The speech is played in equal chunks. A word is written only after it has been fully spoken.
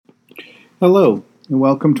Hello, and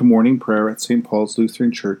welcome to morning prayer at St. Paul's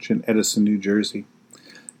Lutheran Church in Edison, New Jersey.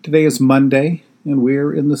 Today is Monday, and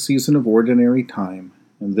we're in the season of Ordinary Time,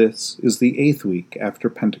 and this is the 8th week after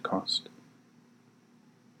Pentecost.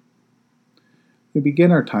 We begin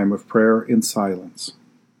our time of prayer in silence.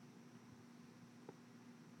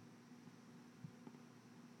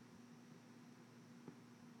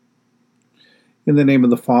 In the name of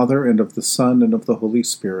the Father, and of the Son, and of the Holy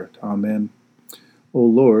Spirit. Amen. O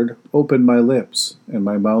Lord, open my lips, and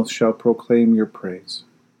my mouth shall proclaim your praise.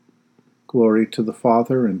 Glory to the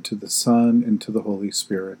Father, and to the Son, and to the Holy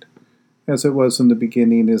Spirit, as it was in the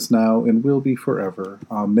beginning, is now, and will be forever.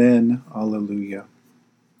 Amen. Alleluia.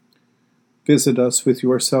 Visit us with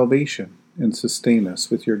your salvation, and sustain us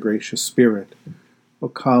with your gracious Spirit. O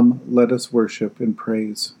come, let us worship and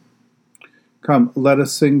praise. Come, let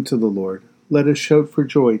us sing to the Lord. Let us shout for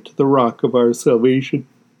joy to the rock of our salvation.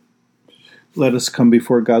 Let us come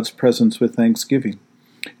before God's presence with thanksgiving,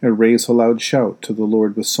 and raise a loud shout to the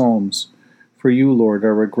Lord with psalms. For you, Lord,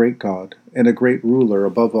 are a great God, and a great ruler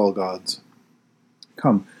above all gods.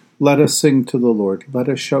 Come, let us sing to the Lord. Let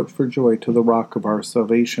us shout for joy to the rock of our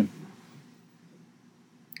salvation.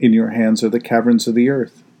 In your hands are the caverns of the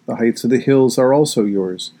earth. The heights of the hills are also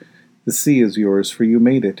yours. The sea is yours, for you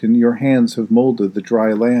made it, and your hands have molded the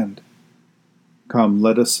dry land. Come,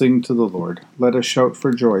 let us sing to the Lord. Let us shout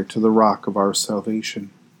for joy to the rock of our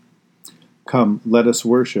salvation. Come, let us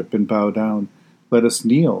worship and bow down. Let us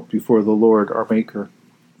kneel before the Lord our Maker.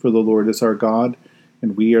 For the Lord is our God,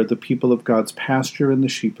 and we are the people of God's pasture and the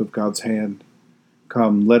sheep of God's hand.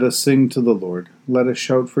 Come, let us sing to the Lord. Let us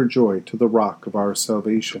shout for joy to the rock of our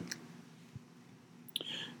salvation.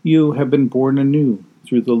 You have been born anew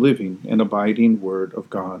through the living and abiding Word of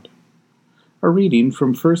God. A reading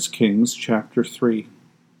from 1 Kings chapter 3.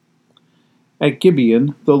 At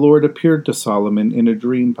Gibeon, the Lord appeared to Solomon in a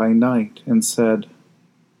dream by night and said,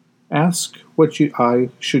 Ask what I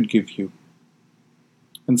should give you.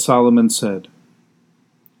 And Solomon said,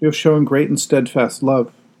 You have shown great and steadfast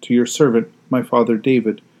love to your servant, my father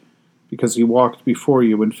David, because he walked before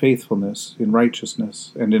you in faithfulness, in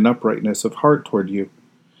righteousness, and in uprightness of heart toward you.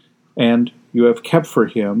 And you have kept for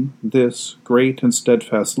him this great and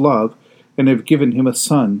steadfast love, and have given him a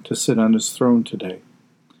son to sit on his throne today.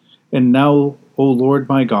 And now, O Lord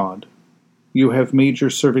my God, you have made your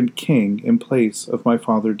servant king in place of my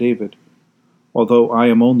father David, although I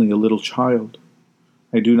am only a little child.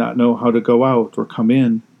 I do not know how to go out or come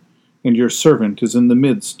in, and your servant is in the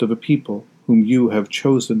midst of a people whom you have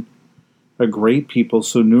chosen, a great people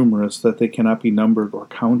so numerous that they cannot be numbered or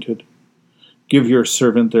counted. Give your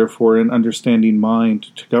servant, therefore, an understanding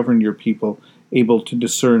mind to govern your people, able to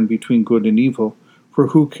discern between good and evil, for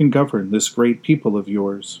who can govern this great people of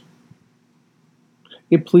yours?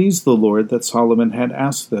 It pleased the Lord that Solomon had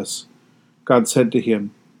asked this. God said to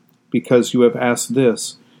him, Because you have asked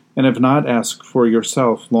this, and have not asked for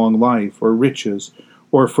yourself long life or riches,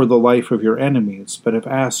 or for the life of your enemies, but have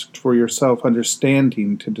asked for yourself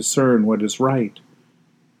understanding to discern what is right,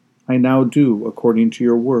 I now do according to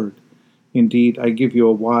your word. Indeed, I give you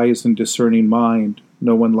a wise and discerning mind.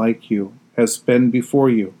 No one like you has been before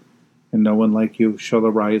you, and no one like you shall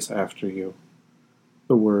arise after you.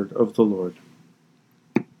 The word of the Lord.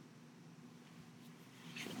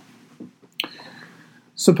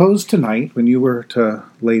 Suppose tonight, when you were to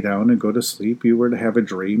lay down and go to sleep, you were to have a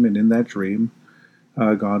dream, and in that dream,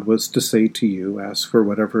 God was to say to you, Ask for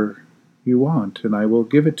whatever you want, and I will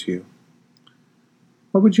give it to you.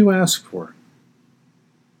 What would you ask for?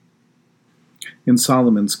 In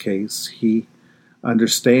Solomon's case, he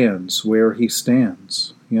understands where he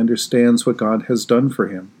stands. He understands what God has done for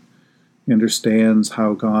him. He understands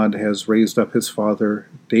how God has raised up his father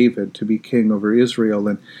David to be king over Israel,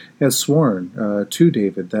 and has sworn to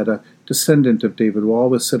David that a descendant of David will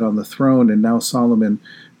always sit on the throne. And now Solomon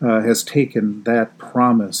has taken that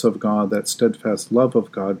promise of God, that steadfast love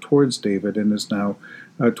of God towards David, and is now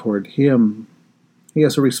toward him. He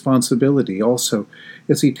has a responsibility also,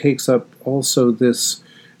 as he takes up also this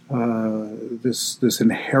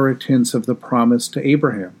inheritance of the promise to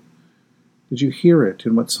Abraham. Did you hear it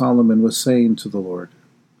in what Solomon was saying to the Lord?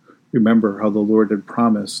 Remember how the Lord had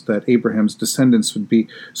promised that Abraham's descendants would be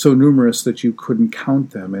so numerous that you couldn't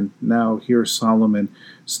count them, and now here Solomon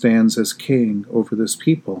stands as king over this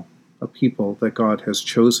people, a people that God has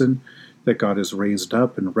chosen, that God has raised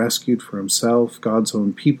up and rescued for himself, God's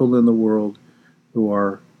own people in the world who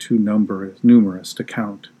are too numerous to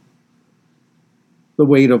count. The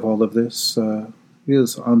weight of all of this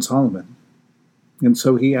is on Solomon. And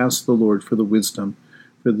so he asked the Lord for the wisdom,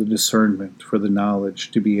 for the discernment, for the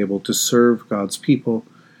knowledge to be able to serve God's people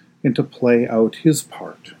and to play out his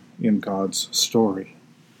part in God's story.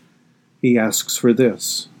 He asks for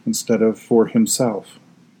this instead of for himself,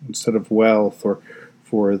 instead of wealth or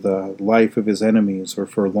for the life of his enemies or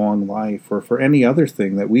for long life or for any other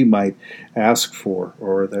thing that we might ask for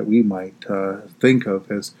or that we might think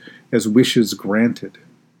of as wishes granted.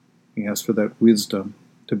 He asks for that wisdom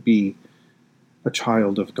to be a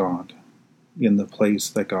child of God in the place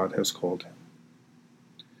that God has called him.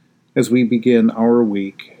 As we begin our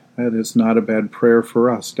week, that is not a bad prayer for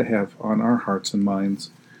us to have on our hearts and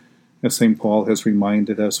minds. As St. Paul has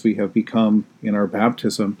reminded us, we have become, in our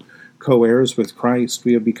baptism, co-heirs with Christ.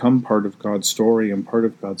 We have become part of God's story and part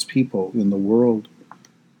of God's people in the world.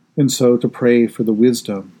 And so to pray for the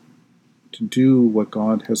wisdom to do what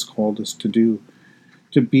God has called us to do,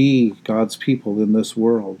 to be God's people in this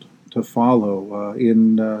world, to follow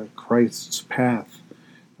in Christ's path,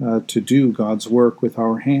 to do God's work with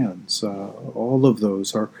our hands. All of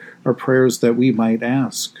those are prayers that we might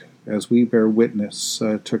ask as we bear witness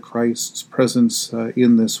to Christ's presence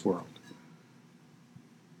in this world.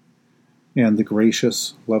 And the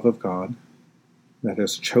gracious love of God that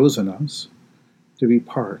has chosen us to be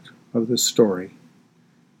part of this story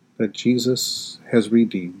that Jesus has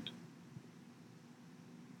redeemed.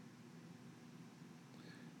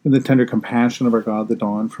 In the tender compassion of our God, the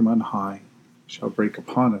dawn from on high shall break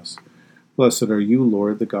upon us. Blessed are you,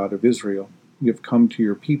 Lord, the God of Israel. You have come to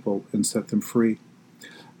your people and set them free.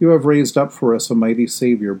 You have raised up for us a mighty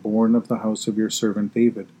Savior, born of the house of your servant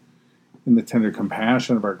David. In the tender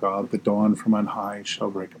compassion of our God, the dawn from on high shall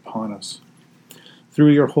break upon us.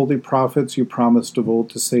 Through your holy prophets you promised of old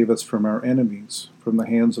to save us from our enemies, from the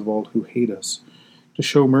hands of all who hate us, to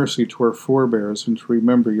show mercy to our forebears and to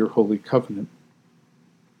remember your holy covenant.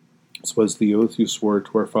 This was the oath you swore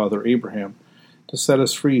to our father Abraham, to set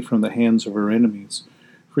us free from the hands of our enemies,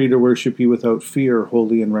 free to worship you without fear,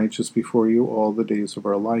 holy and righteous before you all the days of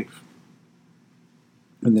our life.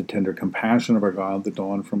 In the tender compassion of our God, the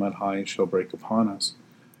dawn from on high shall break upon us.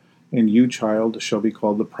 And you, child, shall be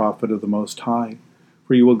called the prophet of the Most High,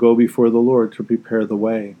 for you will go before the Lord to prepare the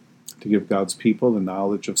way, to give God's people the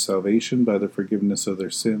knowledge of salvation by the forgiveness of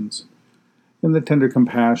their sins. In the tender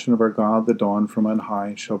compassion of our God, the dawn from on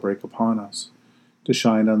high shall break upon us, to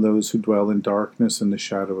shine on those who dwell in darkness and the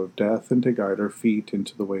shadow of death, and to guide our feet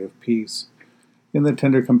into the way of peace. In the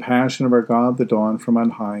tender compassion of our God, the dawn from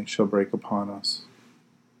on high shall break upon us.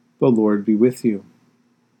 The Lord be with you.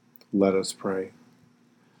 Let us pray.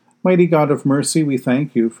 Mighty God of mercy, we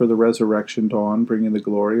thank you for the resurrection dawn, bringing the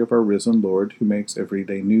glory of our risen Lord, who makes every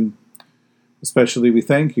day new. Especially we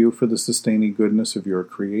thank you for the sustaining goodness of your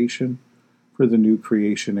creation, for the new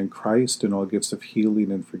creation in Christ and all gifts of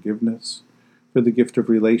healing and forgiveness, for the gift of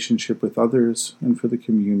relationship with others, and for the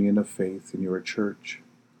communion of faith in your church.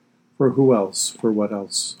 For who else, for what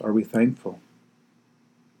else, are we thankful?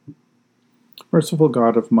 Merciful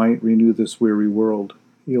God of might, renew this weary world,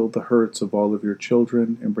 heal the hurts of all of your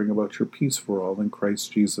children, and bring about your peace for all in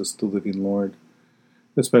Christ Jesus, the living Lord.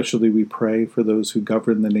 Especially we pray for those who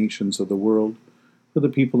govern the nations of the world, for the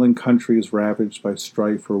people in countries ravaged by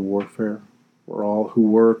strife or warfare, for all who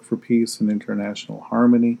work for peace and international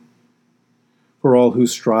harmony, for all who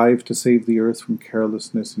strive to save the earth from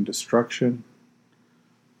carelessness and destruction,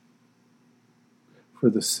 for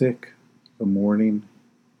the sick, the mourning,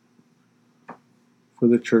 for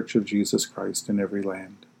the Church of Jesus Christ in every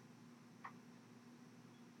land.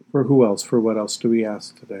 For who else, for what else do we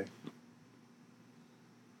ask today?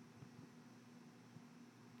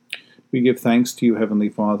 We give thanks to you, Heavenly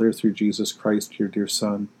Father, through Jesus Christ, your dear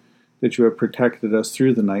Son, that you have protected us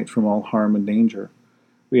through the night from all harm and danger.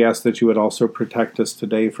 We ask that you would also protect us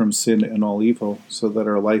today from sin and all evil, so that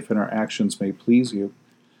our life and our actions may please you.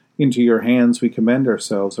 Into your hands we commend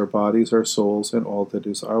ourselves, our bodies, our souls, and all that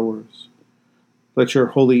is ours. Let your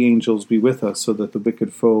holy angels be with us, so that the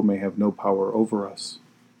wicked foe may have no power over us.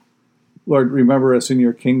 Lord, remember us in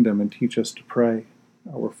your kingdom and teach us to pray.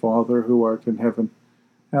 Our Father, who art in heaven,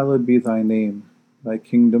 hallowed be thy name. Thy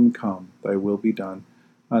kingdom come, thy will be done,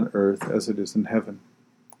 on earth as it is in heaven.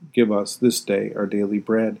 Give us this day our daily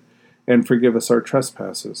bread, and forgive us our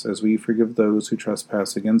trespasses, as we forgive those who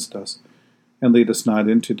trespass against us. And lead us not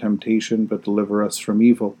into temptation, but deliver us from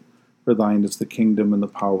evil. For thine is the kingdom and the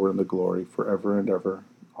power and the glory forever and ever.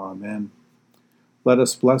 Amen. Let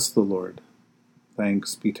us bless the Lord.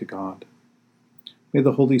 Thanks be to God. May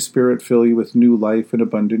the Holy Spirit fill you with new life and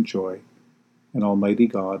abundant joy. And Almighty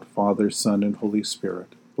God, Father, Son, and Holy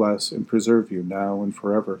Spirit, bless and preserve you now and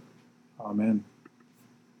forever. Amen.